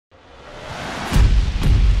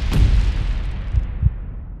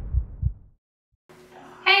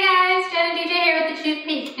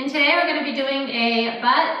be doing a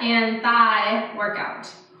butt and thigh workout.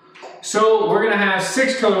 So we're gonna have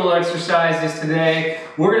 6 total exercises today.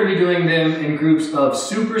 We're gonna be doing them in groups of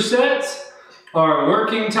supersets. Our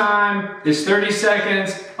working time is 30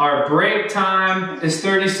 seconds. Our break time is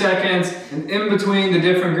 30 seconds. And in between the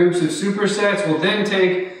different groups of supersets, we'll then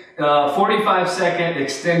take a 45-second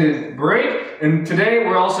extended break. And today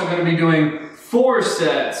we're also gonna be doing 4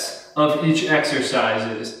 sets of each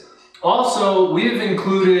exercises. Also, we've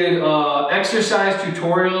included exercise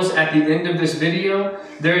tutorials at the end of this video.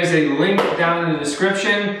 There is a link down in the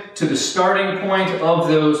description to the starting point of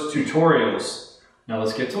those tutorials. Now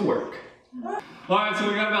let's get to work. All right, so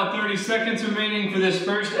we got about 30 seconds remaining for this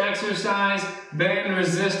first exercise, band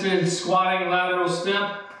resisted squatting lateral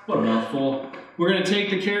step. What a mouthful. We're gonna take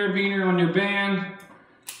the carabiner on your band,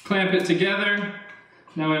 clamp it together.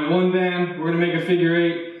 Now we have one band, we're gonna make a figure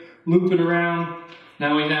 8, loop it around.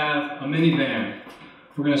 Now we have a mini band.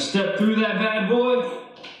 We're gonna step through that bad boy.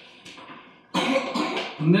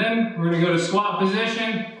 And then we're gonna go to squat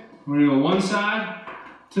position. We're gonna go one side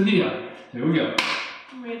to the other. Here we go.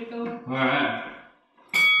 I'm ready to go. All right,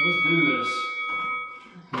 let's do this.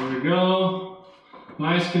 Here we go.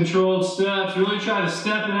 Nice controlled steps. Really try to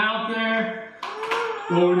step it out there.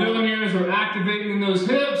 What we're doing here is we're activating those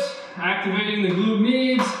hips, activating the glute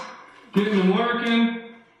medius, getting them working.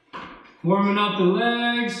 Warming up the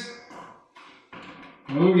legs.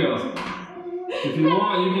 There we go. If you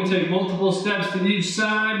want, you can take multiple steps to each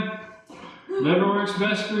side. Whatever works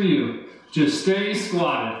best for you. Just stay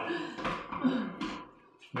squatted.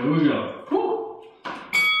 There we go. Woo.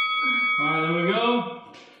 Alright, there we go.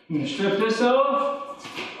 I'm going to strip this off.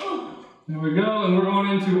 There we go, and we're going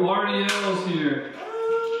into RDLs here.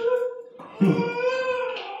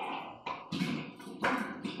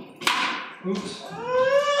 Oops.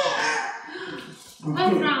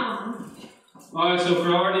 What's wrong? Alright, so for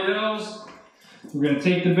RDLs, we're going to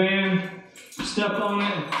take the band, step on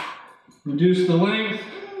it, reduce the length,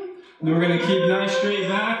 then we're going to keep nice straight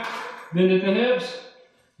back, bend at the hips,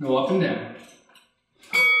 go up and down.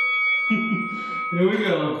 Here we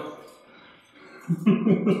go.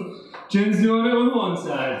 Jen's doing it with one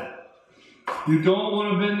side. You don't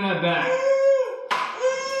want to bend that back.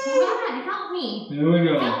 God, help me. Here we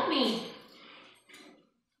go. Help me.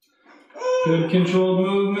 Good controlled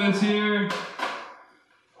movements here.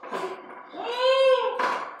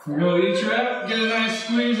 We go each rep, get a nice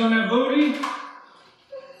squeeze on that booty.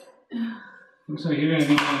 Looks like you're going to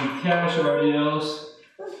be doing cash RDLs.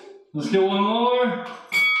 Let's get one more.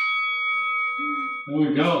 There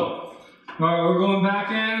we go. Alright, we're going back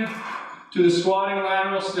in to the squatting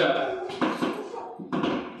lateral step.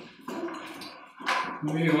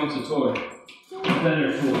 Maybe he wants a toy.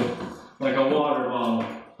 Better toy. Like a water bottle.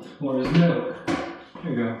 Or his milk.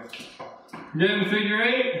 There you go. Get in figure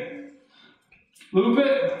 8. Loop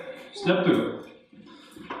it. Step through it.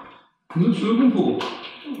 Loop, swoop, and pull.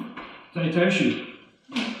 Tight, tight shoe.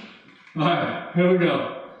 Alright, here we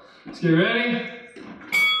go. Let's get ready.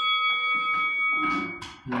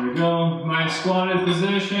 Here we go. Nice squatted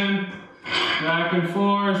position. Back and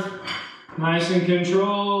forth. Nice and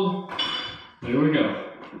controlled. There we go.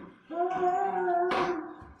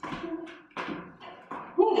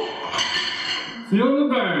 Feel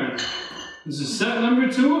the burn. This is set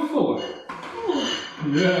number 2 of 4.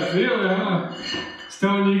 Yeah, feel it, huh? It's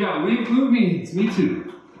telling you got weak glute medius. Me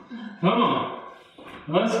too. Come on.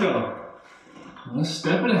 Let's go. Let's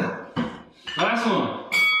step it out. Last one.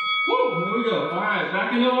 Woo, there we go. All right,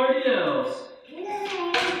 back into RDLs.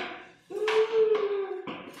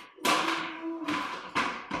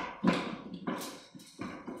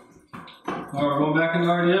 All right, we're going back into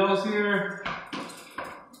RDLs here.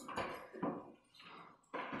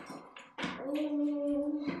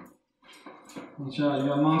 Watch out, you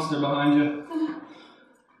got a monster behind you.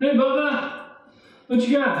 Hey, Bubba! What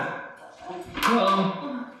you got?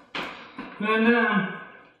 Uh-oh. Man down.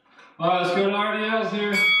 Alright, let's go to RDLs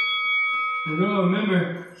here. Here we go.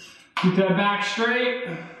 Remember, keep that back straight.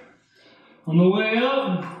 On the way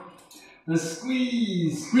up, let's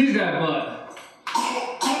squeeze. Squeeze that butt.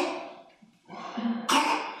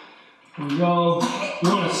 Here we go. We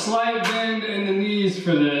want a slight bend in the knees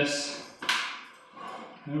for this.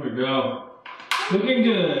 There we go. Looking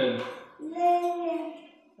good. No,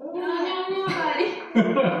 buddy.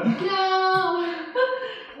 No.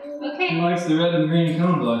 Okay. He likes the red and green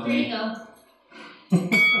combo, I think. There you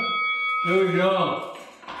go. There we go.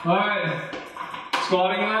 Alright.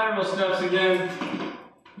 Squatting lateral steps again.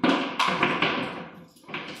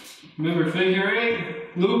 Remember, figure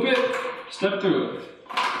 8, loop it, step through it.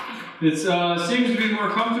 It seems to be more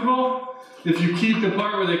comfortable if you keep the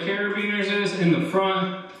part where the carabiners is in the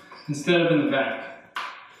front instead of in the back.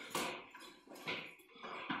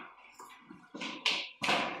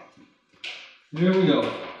 Here we go.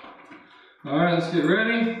 All right, let's get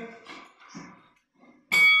ready.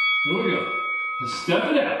 Here we go. Let's step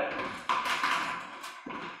it out.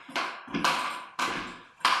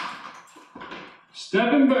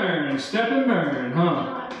 Step and burn,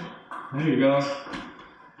 huh? There you go.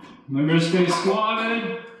 Remember to stay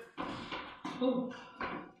squatted.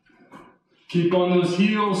 Keep on those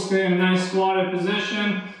heels, stay in a nice squatted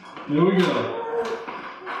position. There we go.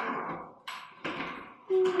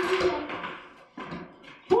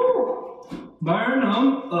 Burn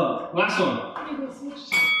them up. Last one.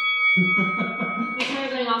 We're kind of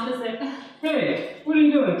going opposite. Hey, what are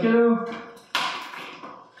you doing, kiddo?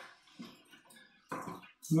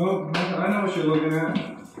 Nope, I know what you're looking at.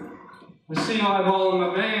 I see you eyeballing my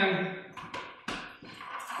band.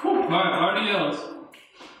 Alright, RDLs.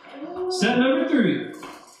 Set number 3.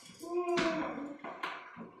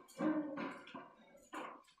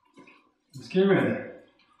 Let's get ready.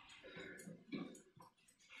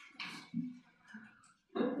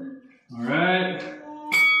 Alright,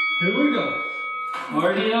 here we go.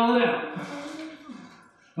 RDL it out.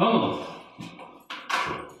 Come on.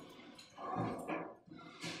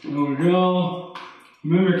 There we go.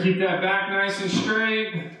 Remember, keep that back nice and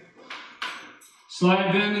straight.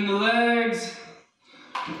 Slight bend in the legs.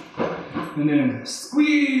 And then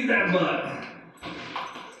squeeze that butt.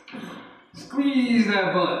 Squeeze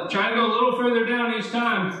that butt. Try to go a little further down each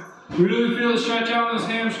time. Really feel it stretch out those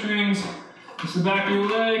hamstrings. Just the back of your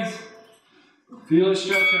legs. Feel it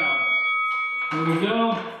stretch out. There we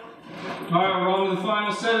go. All right, we're on to the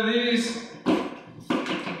final set of these.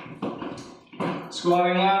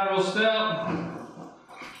 Squatting lateral step.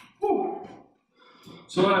 Woo.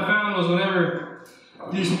 So what I found was whenever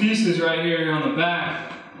these pieces right here on the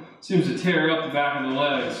back seems to tear up the back of the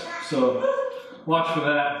legs. So watch for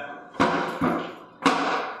that.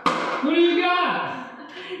 What do you got?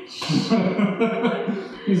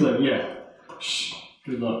 He's like, yeah. Shh.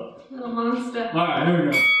 Good luck. Little monster. All right, here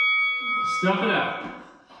we go. Step it out.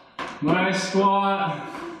 Nice squat.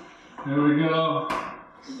 There we go.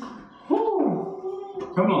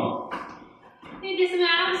 Woo. Come on. Can you do some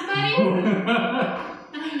abs, buddy?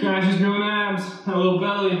 Guys, just doing abs. A little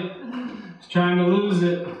belly. Just trying to lose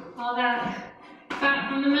it. All that fat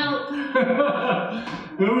from the milk.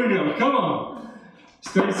 Here we go. Come on.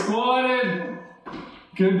 Stay squatted.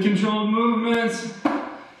 Good controlled movements.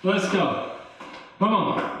 Let's go. Come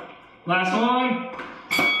on. Last one.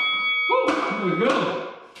 Woo. There we go.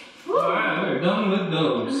 All right, we're done with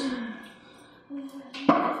those.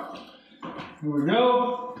 Here we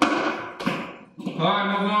go. All right,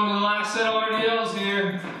 moving on to the last set of RDLs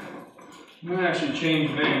here. I'm going to actually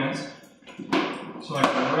change bands so I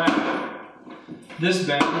can wrap this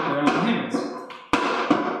band around the hands.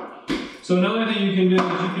 So another thing you can do is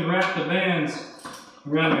you can wrap the bands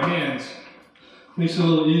around your hands. Makes it a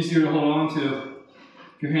little easier to hold on to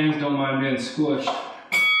if your hands don't mind being squished.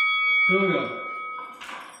 Here we go.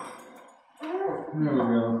 There we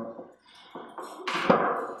go.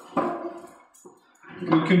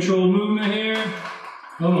 Good controlled movement here.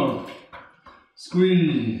 Come on.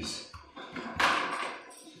 Squeeze.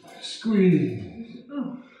 Squeeze.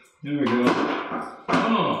 There we go.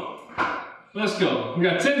 Come on. Let's go. We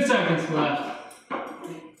got 10 seconds left.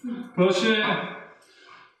 Push it.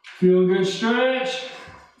 Feel a good stretch.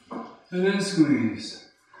 And then squeeze.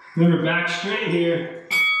 Remember, back straight here.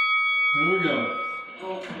 There we go.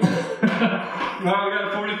 Alright, we got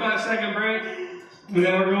a 45-second break. And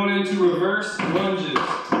then we're going into reverse lunges.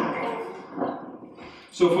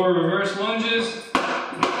 So for reverse lunges,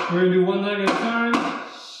 we're going to do one leg at a time.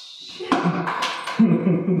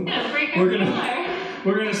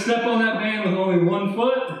 We're going to step on that band with only one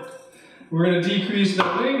foot. We're going to decrease the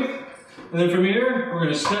length. And then from here, we're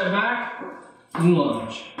going to step back and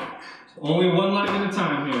lunge. So only one leg at a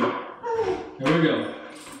time here. Here we go.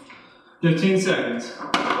 15 seconds.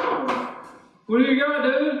 What do you got,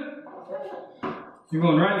 dude? You're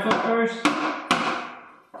going right foot first?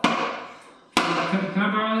 Can I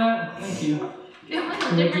borrow that? Thank you. It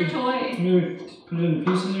was a different toy. Can you put it in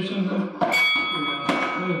pieces or something? Look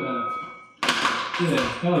at that. Yeah,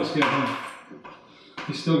 that looks good, huh?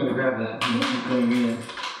 He's still going to grab that and keep going in.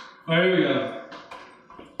 Alright, here we go.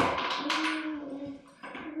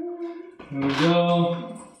 There we go.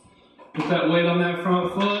 Put that weight on that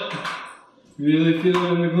front foot. Really feel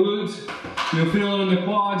it in the glutes. You'll feel it in the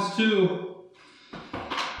quads too.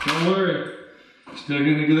 Don't worry. Still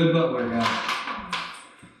getting a good butt workout.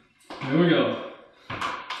 There we go.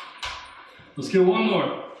 Let's get one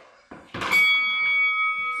more.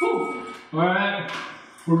 Woo. All right.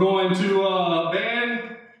 we're going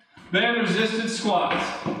to band resisted squats.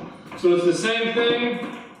 So it's the same thing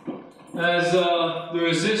as the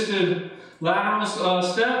resisted lateral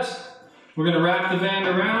steps. We're going to wrap the band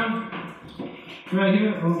around right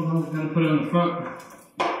here. Oh, no, gotta put it on the front.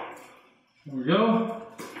 There we go.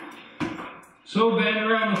 So band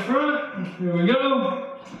around the front. There we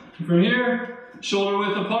go. From here, shoulder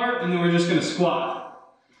width apart, and then we're just going to squat.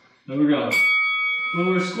 There we go. When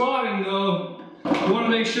we're squatting though, we want to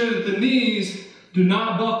make sure that the knees do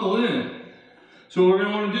not buckle in. So what we're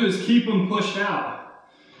going to want to do is keep them pushed out.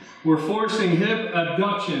 We're forcing hip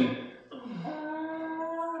abduction.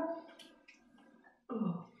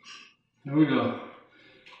 There we go.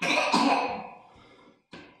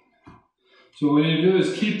 So what we need to do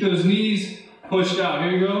is keep those knees pushed out.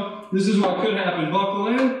 Here you go. This is what could happen. Buckle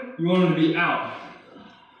in. You want them to be out.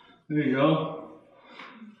 There you go.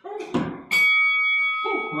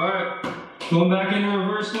 Alright. Going back into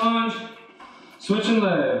reverse lunge. Switching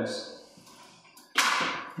legs.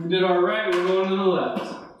 We did our right, we're going to the left.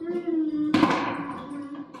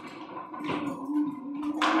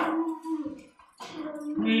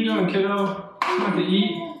 What are you doing, kiddo? You have to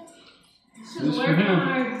eat. Just for him.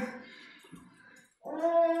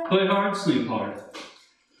 Hard. Play hard, sleep hard.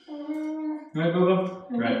 Right, Bubba?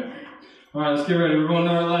 Right. Alright, let's get ready. We're going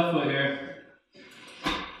to our left foot here.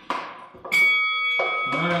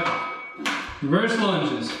 Alright. Reverse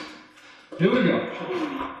lunges. Here we go.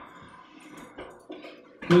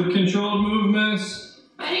 Good controlled movements.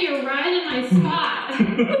 Why are you riding my spot?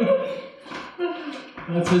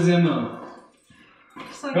 That's his MO.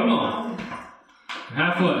 Come on.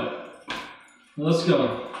 Halfway. Let's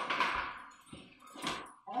go.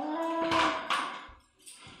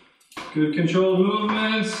 Good controlled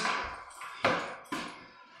movements.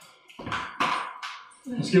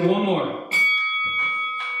 Let's get one more.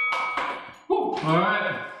 Woo. All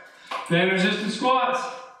right. Band resisted squats.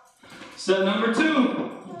 Set number 2.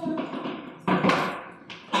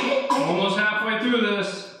 Almost halfway through this.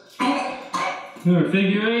 Here,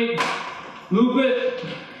 figure 8. Loop it.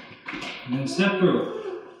 And then step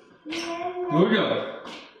through. Here we go.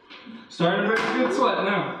 Starting to break a good sweat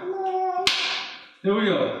now. Here we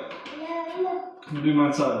go. I'm gonna do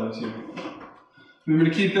mine sideways here. Remember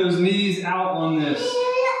to keep those knees out on this.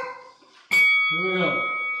 Here we go.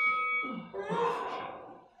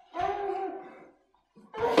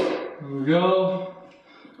 Here we go.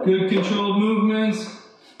 Good controlled movements.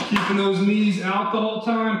 Keeping those knees out the whole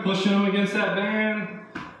time, pushing them against that band.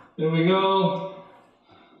 There we go.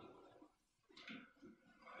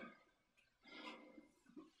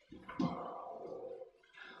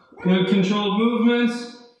 Good controlled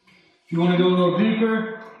movements. If you want to go a little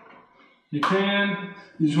deeper, you can.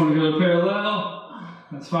 You just want to go parallel,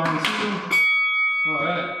 that's fine too. All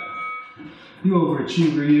right. You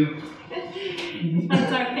overachiever, you.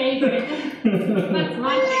 That's our favorite. That's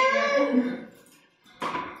my favorite.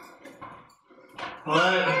 All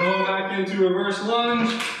right, going back into reverse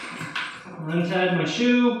lunge. Untied my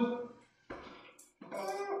shoe. All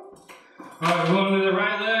right, we're going to the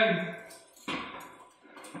right leg.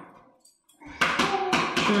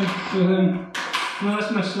 Sure, with him. No,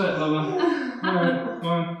 that's my sweat, Bubba. All right,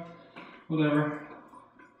 fine. Whatever.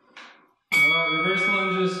 All right, reverse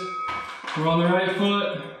lunges. We're on the right foot.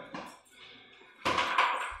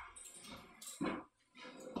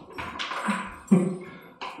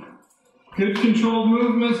 Good controlled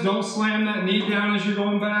movements. Don't slam that knee down as you're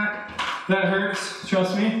going back. That hurts,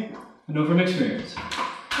 trust me. I know from experience.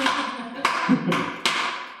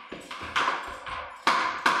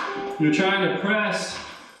 You're trying to press,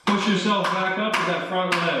 push yourself back up with that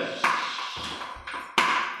front leg.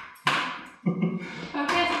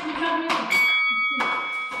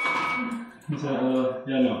 Is that,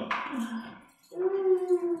 yeah, no.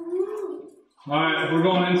 Alright, we're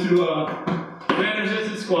going into band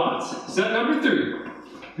resisted squats. Set number 3.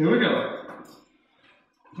 Here we go.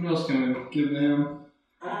 What else can we give them?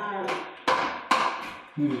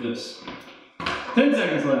 Maybe this. 10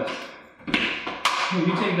 seconds left. Hey,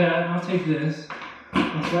 you take that, I'll take this.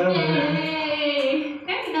 That's right over there. Yay!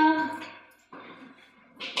 There we go.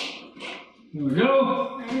 Here we go.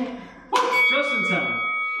 Just in time.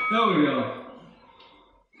 There we go.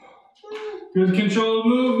 Good controlled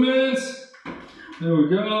movements. There we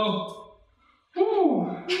go.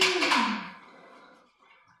 Woo.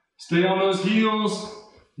 Stay on those heels.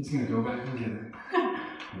 He's gonna go back and get it.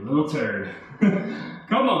 A little turd.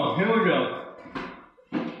 Come on, here we go.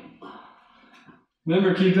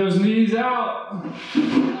 Remember, keep those knees out.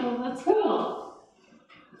 Oh, let's go.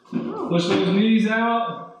 Push those knees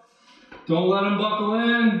out. Don't let them buckle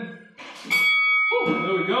in.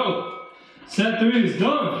 There we go. Set 3 is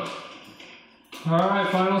done. All right,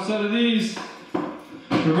 final set of these.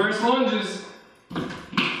 Reverse lunges.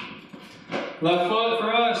 Left foot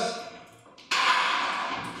for us.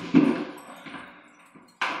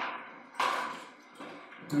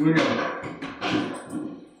 Here we go.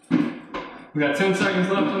 We got 10 seconds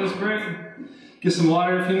left on this break. Get some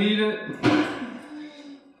water if you need it.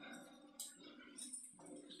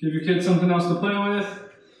 Give your kids something else to play with.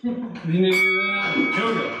 If you need to do that. Here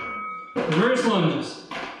we go. Reverse lunges.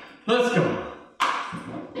 Let's go.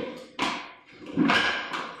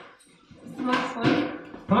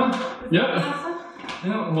 Huh? Yep.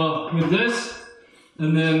 Yeah, well, with this,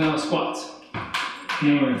 and then squats.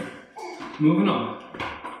 Anyway, moving on.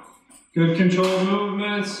 Good controlled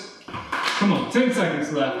movements. Come on, 10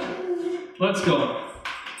 seconds left. Let's go.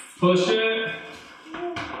 Push it.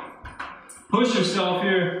 Push yourself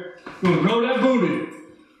here. Grow that booty.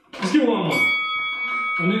 Let's get one more.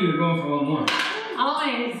 I knew you were going for one more.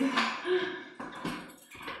 Always.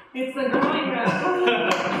 It's the growing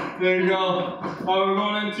rep. There you go. We're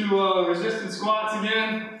going into resisted squats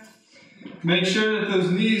again. Make sure that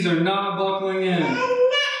those knees are not buckling in.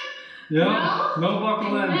 Yeah? No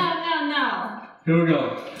buckle in. No. Here we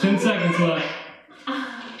go. 10 seconds left.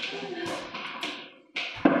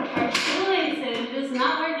 Our shoelaces just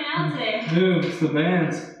not working out today. Dude, it's the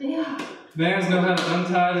bands. Yeah. Bands know how to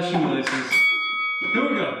untie the shoelaces. Here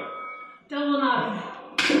we go. Double knot.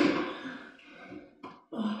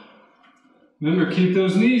 Remember, keep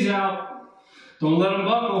those knees out. Don't let them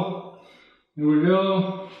buckle. Here we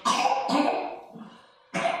go.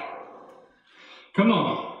 Come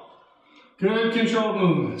on. Good controlled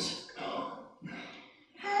movements.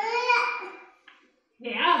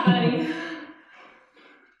 Yeah, buddy.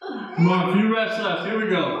 Come on, a few reps left. Here we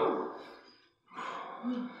go.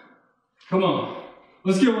 Come on.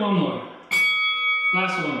 Let's get one more.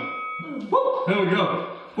 Last one. Woo. There we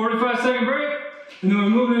go. 45-second break. And then we're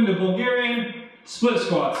moving into Bulgarian split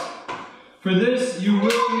squats. For this, you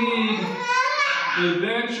will need a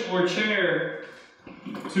bench or chair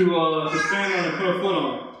to stand on and put a foot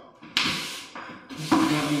on. This is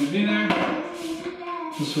not going to be there.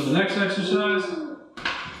 Just for the next exercise.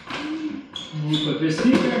 And we put this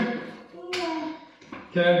here.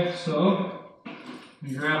 Okay, so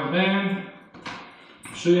you grab a band.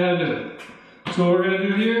 I'll show you how to do it. So what we're going to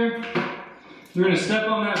do here, we're going to step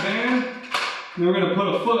on that band. And we're going to put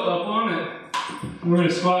a foot up on it, and we're going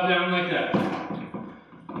to squat down like that.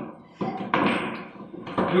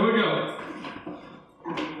 Here we go.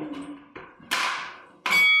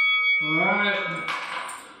 Alright.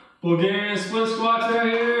 Bulgarian split squats right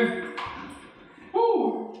here.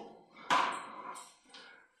 Woo!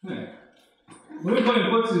 Hey. What are you playing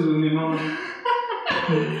footsies with me, Mama?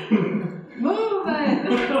 Move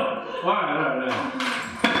it. Alright.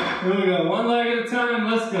 Here we go. One leg at a time.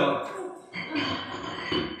 Let's go.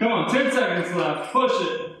 Come on, 10 seconds left. Push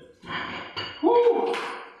it. Woo!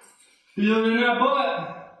 Feel it in that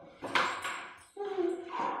butt.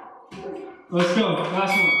 Let's go.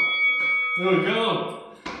 Last one. There we go.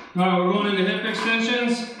 Alright, we're going into hip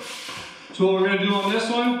extensions. So what we're going to do on this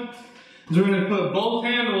one is we're going to put both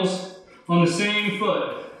handles on the same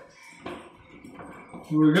foot.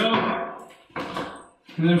 Here we go.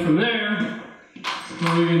 And then from there,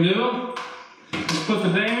 what we can do is put the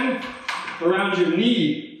band around your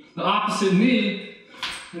knee, the opposite knee,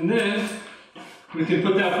 and then we can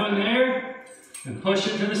put that foot in the air and push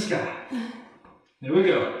it to the sky. There we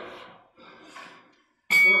go. Or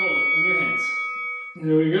hold it in your hands.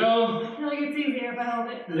 There we go. I feel like it's easier if I hold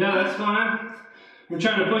it. Yeah, that's fine. We're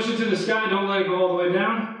trying to push it to the sky, don't let it go all the way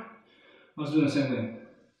down. I was doing the same thing.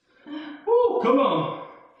 Woo, come on.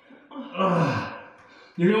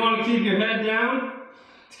 You're going to want to keep your head down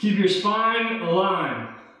to keep your spine aligned.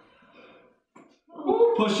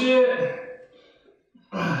 Woo, push it.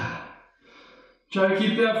 Try to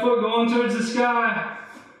keep that foot going towards the sky.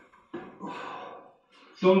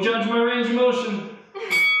 Don't judge my range of motion.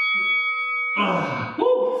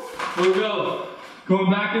 Woo. Here we go.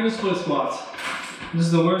 Going back into split squats. This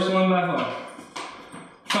is the worst one by far.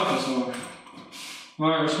 Toughest one.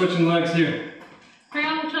 Alright, we're switching legs here. I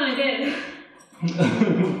forgot which one I did. I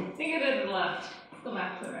think I did the left. Go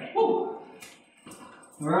back to the right. Woo.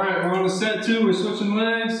 Alright, we're on to set 2. We're switching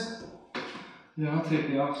legs. Yeah, I'll take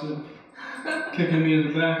the opposite. Kicking me in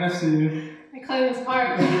the back. I see you. I claim his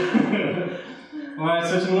heart. Alright,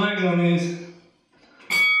 switching legs on these.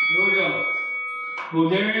 Here we go.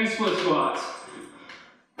 Bulgarian split squats.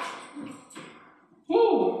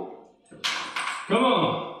 Woo! Come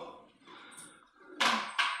on.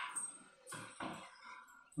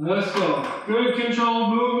 Let's go. Good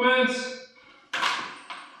controlled movements.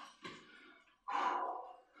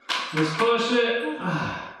 Let's push it.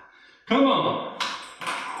 Come on.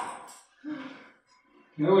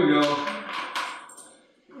 There we go.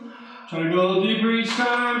 Try to go a little deeper each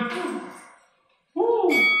time. Woo.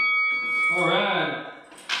 All right.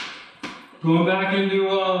 Going back into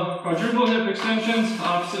quadruple hip extensions.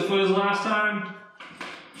 Opposite foot as last time.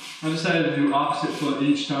 I decided to do opposite foot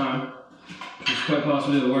each time, which is quite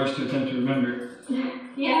possibly the worst to attempt to remember.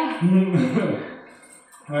 Yeah.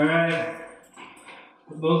 All right.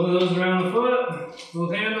 Put both of those around the foot,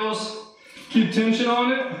 both handles. Keep tension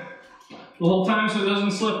on it the whole time so it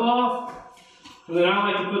doesn't slip off. And then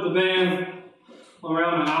I like to put the band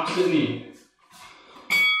around my opposite knee.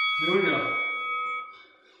 Here we go.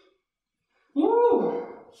 Woo!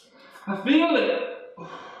 I feel it.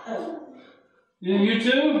 Yeah, you too?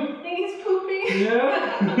 I think he's pooping. Yeah?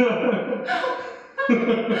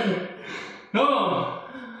 Come on.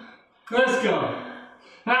 Let's go.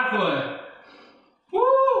 Halfway.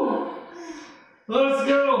 Woo! Let's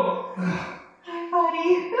go. Hi, buddy.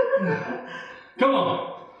 Come on.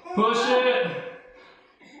 Push it.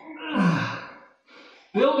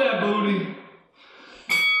 Build that booty.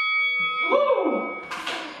 Woo!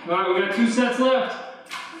 Alright, we got 2 sets left.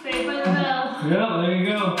 Saved by the bell. Yeah, there you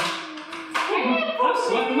go. I'm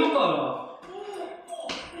sweating my butt off.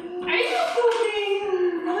 Are you pooping?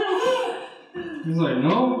 He's like, no,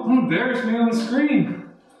 don't embarrass me on the screen.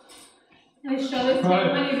 I show this to him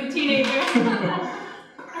when he's a teenager.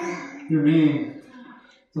 You're mean.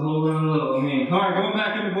 It's a whole little mean. Alright, going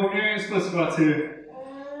back into Bulgarian split squats here.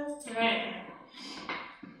 Alright.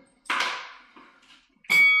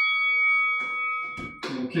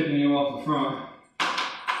 I'm kicking you off the front.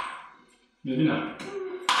 Maybe not.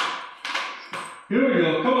 Here we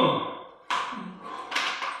go, come on.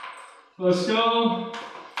 Let's go.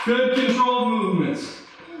 Good controlled movements.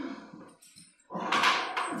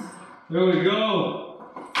 There we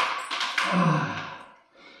go.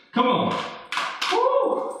 Come on.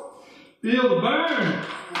 Woo! Feel the burn.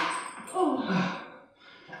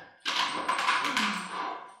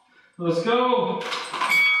 Let's go.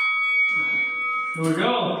 Here we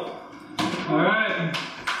go. All right.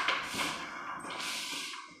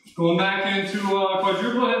 Going back into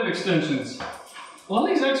quadruple hip extensions. All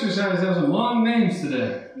these exercises have some long names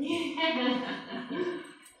today.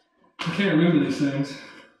 I can't remember these things.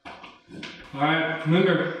 All right,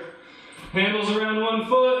 remember, handles around one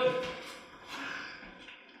foot.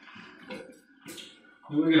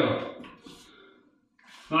 Here we go.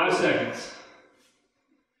 5 seconds.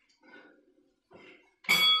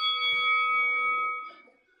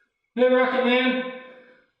 Hey, Rocket Man.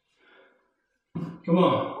 Come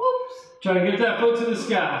on. Whoops. Try to get that foot to the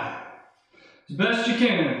sky. As best you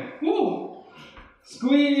can. Woo.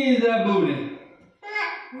 Squeeze that booty.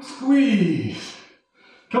 Squeeze.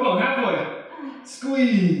 Come on, halfway.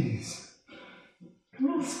 Squeeze.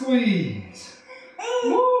 Squeeze.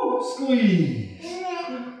 Woo. Squeeze.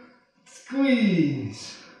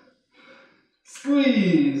 Squeeze.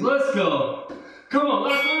 Squeeze. Let's go. Come on,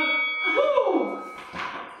 last one. Woo.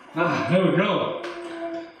 There we go.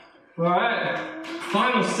 All right.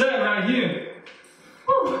 Final set right here.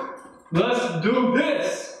 Woo. Let's do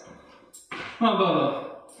this. Come on, Bubba.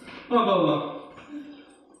 Come on, Bubba.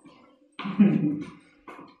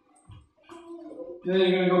 Yeah,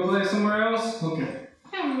 you're gonna go play somewhere else? Okay. I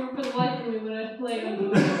can't remember for the life of me when I played on the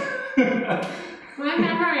my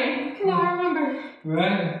memory. I cannot remember.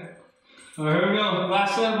 Right? Alright, here we go.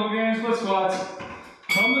 Last set of Bulgarian split squats.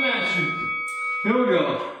 Coming at you. Here we go.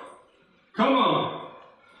 Come on.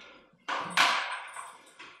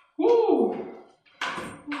 Woo!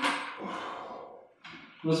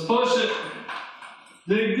 Let's push it.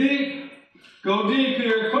 Dig deep. Go deep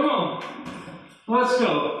here. Come on. Let's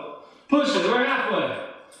go. Push it. We're halfway.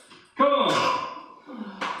 Come on.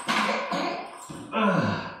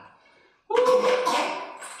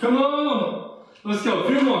 Come on. Let's go. A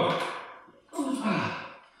few more.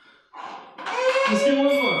 Let's get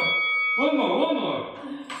one more. One more. One more.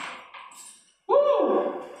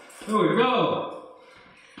 Woo! There we go.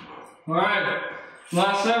 All right.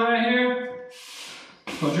 Last set right here.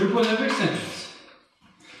 Quadrupled hip extensions.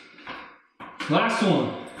 Last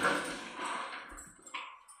one.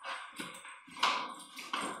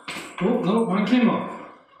 Oh, no, one came off.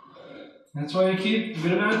 That's why you keep a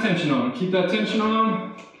good amount of tension on. Keep that tension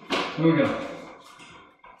on. There we go.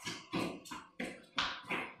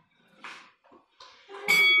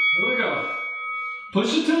 Here we go.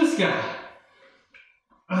 Push it to the sky.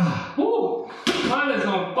 Woo! Mine is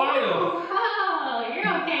on fire. Oh,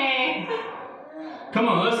 you're okay. Come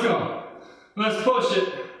on, let's go. Let's push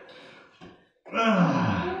it.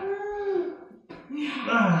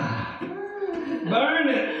 Burn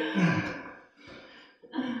it.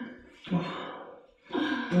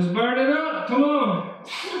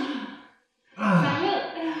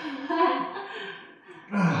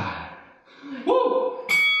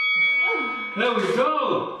 There we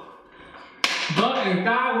go. Butt and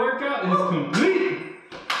thigh workout is complete.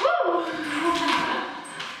 Woo!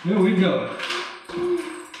 Here we go.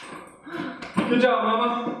 Good job,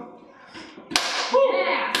 mama. Woo.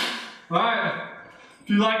 Yeah. All right. If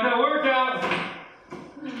you like that workout,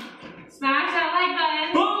 Smash that like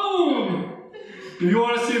button. boom! If you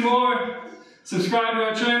want to see more, subscribe to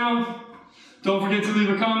our channel. Don't forget to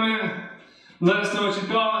leave a comment. Let us know what you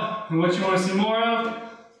thought and what you want to see more of.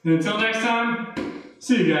 And until next time,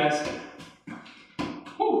 see you guys.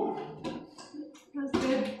 Woo. That's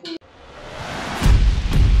good.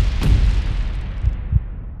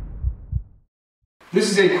 This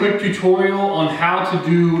is a quick tutorial on how to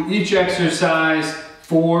do each exercise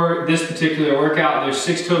for this particular workout. There's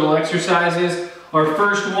 6 total exercises. Our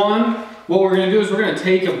first one, what we're going to do is we're going to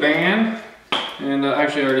take a band, and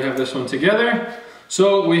actually I already have this one together.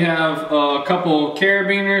 So we have a couple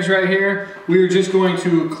carabiners right here. We are just going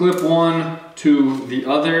to clip one to the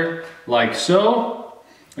other like so,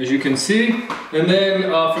 as you can see. And then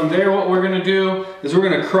from there what we're going to do is we're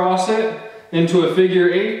going to cross it into a figure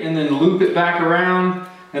 8 and then loop it back around.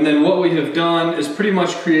 And then what we have done is pretty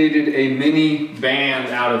much created a mini band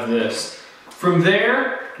out of this. From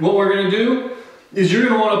there, what we're going to do is you're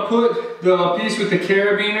going to want to put the piece with the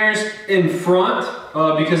carabiners in front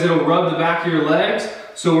because it'll rub the back of your legs.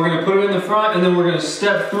 So we're going to put it in the front and then we're going to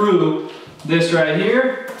step through this right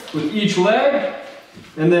here with each leg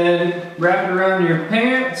and then wrap it around your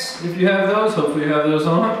pants if you have those. Hopefully you have those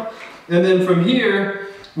on. And then from here,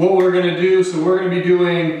 what we're going to do, so we're going to be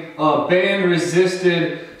doing a band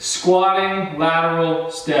resisted squatting lateral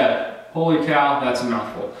step. Holy cow, that's a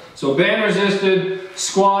mouthful. So band resisted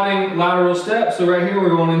squatting lateral step. So right here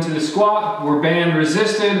we're going into the squat, we're band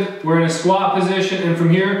resisted, we're in a squat position, and from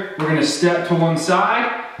here we're going to step to one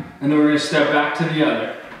side and then we're going to step back to the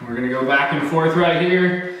other. We're going to go back and forth right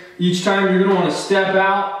here. Each time you're going to want to step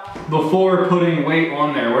out before putting weight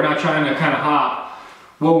on there. We're not trying to kind of hop.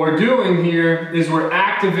 What we're doing here is we're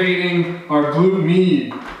activating our glute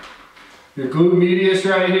med. Your glute medius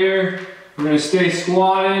right here. We're going to stay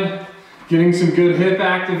squatted, getting some good hip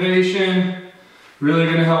activation. Really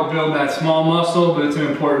going to help build that small muscle, but it's an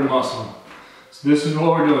important muscle. So this is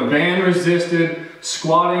what we're doing. Band resisted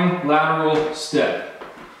squatting lateral step.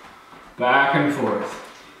 Back and forth.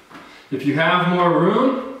 If you have more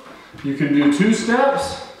room, you can do 2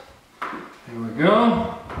 steps. Here we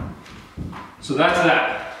go. So that's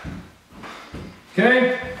that.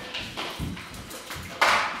 Okay?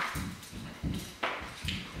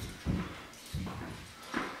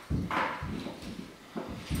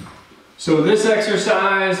 So this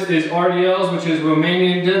exercise is RDLs, which is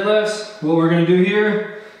Romanian deadlifts. What we're going to do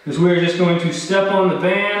here is we're just going to step on the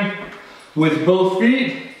band with both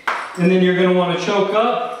feet, and then you're going to want to choke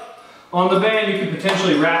up on the band. You can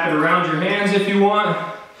potentially wrap it around your hands if you want.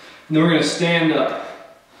 And then we're going to stand up.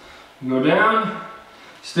 Go down,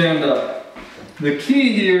 stand up. The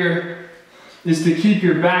key here is to keep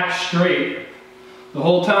your back straight. The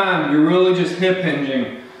whole time you're really just hip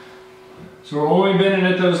hinging. So we're only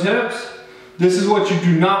bending at those hips. This is what you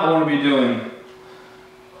do not want to be doing.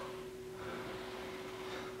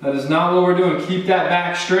 That is not what we're doing. Keep that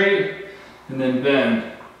back straight and then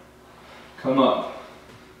bend. Come up,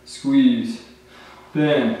 squeeze,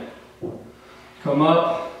 bend, come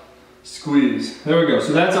up, squeeze. There we go.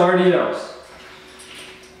 So that's RDLs.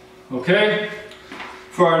 Okay?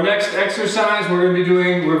 For our next exercise, we're going to be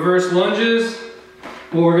doing reverse lunges.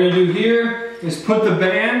 What we're going to do here is put the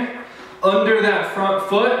band under that front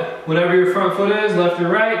foot, whatever your front foot is, left or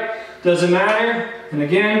right, doesn't matter. And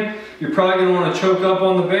again, you're probably going to want to choke up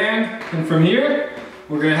on the band. And from here,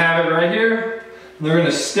 we're going to have it right here. And we're going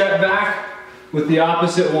to step back with the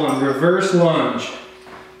opposite one, reverse lunge.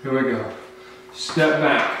 Here we go. Step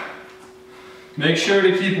back. Make sure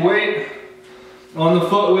to keep weight on the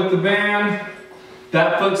foot with the band.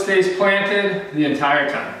 That foot stays planted the entire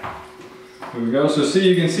time. Here we go. So see,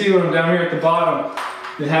 you can see when I'm down here at the bottom,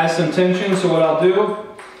 it has some tension. So what I'll do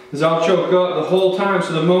is I'll choke up the whole time.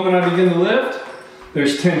 So the moment I begin to lift,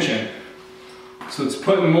 there's tension. So it's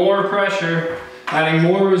putting more pressure, adding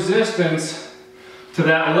more resistance to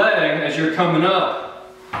that leg as you're coming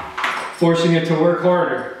up, forcing it to work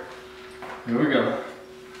harder. Here we go.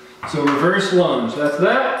 So reverse lunge, that's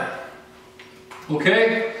that.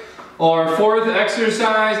 Okay, our fourth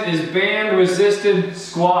exercise is band resisted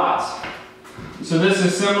squats. So this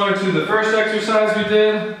is similar to the first exercise we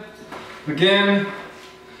did. Again,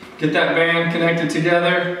 get that band connected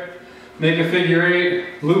together, make a figure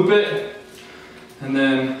 8, loop it, and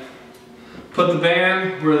then put the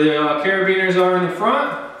band where the carabiners are in the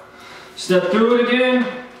front. Step through it again.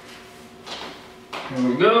 There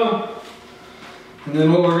we go. And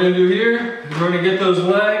then what we're gonna do here is we're gonna get those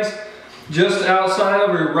legs just outside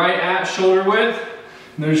of or right at shoulder width.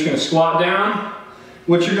 And they're just gonna squat down.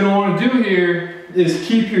 What you're gonna wanna do here is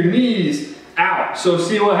keep your knees out. So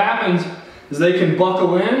see what happens is they can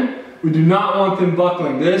buckle in. We do not want them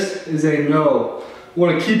buckling. This is a no. We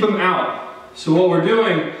wanna keep them out. So what we're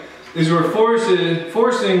doing is we're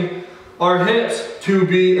forcing our hips to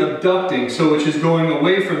be abducting, so which is going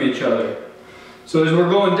away from each other. So as we're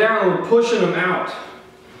going down, we're pushing them out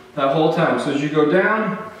that whole time. So as you go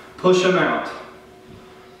down, push them out.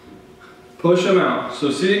 Push them out.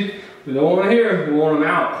 So see, we don't want them here, we want them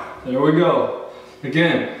out. There we go.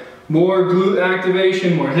 Again, more glute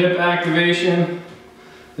activation, more hip activation.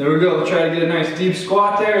 There we go. Try to get a nice deep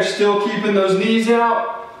squat there, still keeping those knees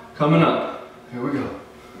out. Coming up. Here we go.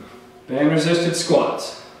 Band resisted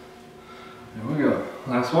squats. There we go.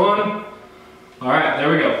 Last one. All right,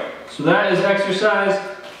 there we go. So that is exercise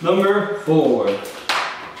number 4.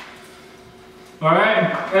 All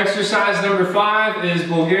right, exercise number 5 is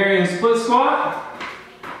Bulgarian Split Squat.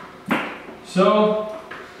 So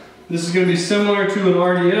this is going to be similar to an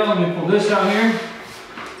RDL. Let me pull this out here.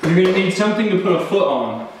 You're going to need something to put a foot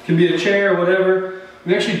on. It can be a chair or whatever.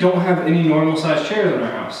 We actually don't have any normal size chairs in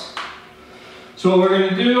our house. So what we're going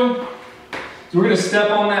to do is we're going to step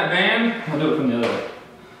on that band. I'll do it from the other way.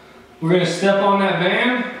 We're going to step on that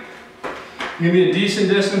band. You're going to be a decent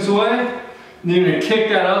distance away. And then you're going to kick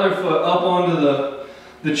that other foot up onto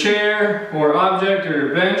the chair or object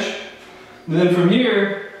or bench. And then from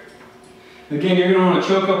here, again, you're going to want to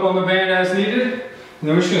choke up on the band as needed. And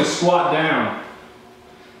then we're just going to squat down.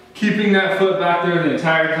 Keeping that foot back there the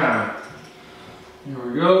entire time. Here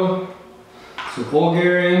we go. So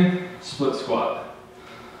Bulgarian Split Squat.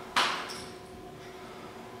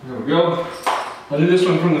 There we go. I'll do this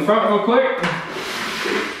one from the front real quick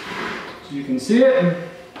so you can see it.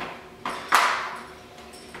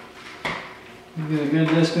 Get a good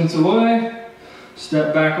distance away.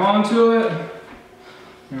 Step back onto it.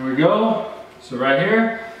 There we go. So right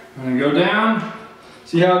here, I'm going to go down.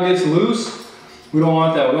 See how it gets loose? We don't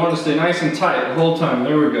want that. We want it to stay nice and tight the whole time.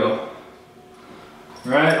 There we go.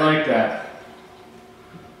 Right like that.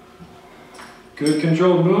 Good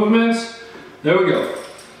controlled movements. There we go.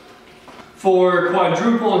 For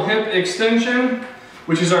quadrupled hip extension,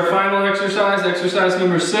 which is our final exercise, exercise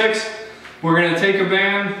number 6, we're going to take a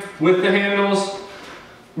band with the handles.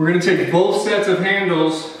 We're going to take both sets of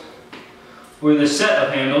handles, or the set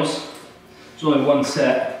of handles. There's only one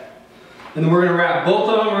set. And then we're going to wrap both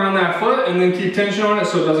of them around that foot and then keep tension on it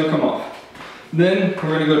so it doesn't come off. Then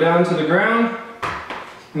we're going to go down to the ground.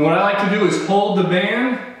 And what I like to do is hold the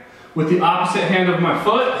band with the opposite hand of my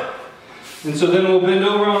foot. And so then we'll bend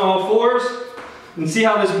over on all fours and see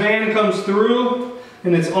how this band comes through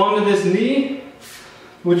and it's onto this knee.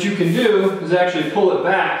 What you can do is actually pull it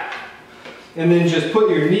back and then just put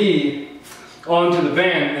your knee onto the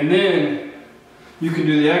band and then you can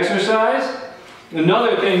do the exercise.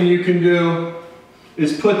 Another thing you can do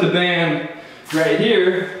is put the band right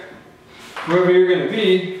here, wherever you're going to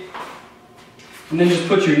be, and then just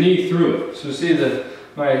put your knee through it. So see that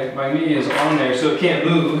my knee is on there so it can't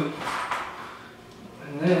move.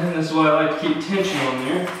 And then that's why I like to keep tension on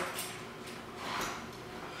there.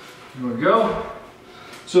 There we go.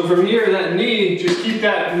 So from here, that knee, just keep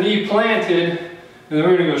that knee planted, and then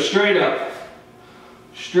we're going to go straight up.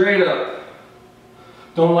 Straight up.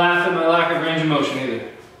 Don't laugh at my lack of range of motion either.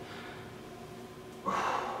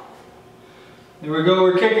 There we go,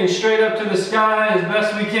 we're kicking straight up to the sky as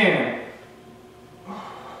best we can.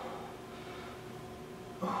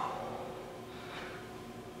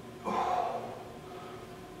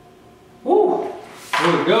 Woo!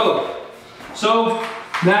 There we go. So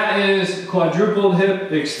that is quadrupled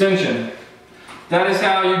hip extension. That is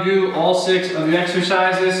how you do all 6 of the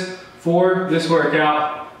exercises for this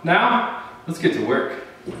workout. Now, let's get to work.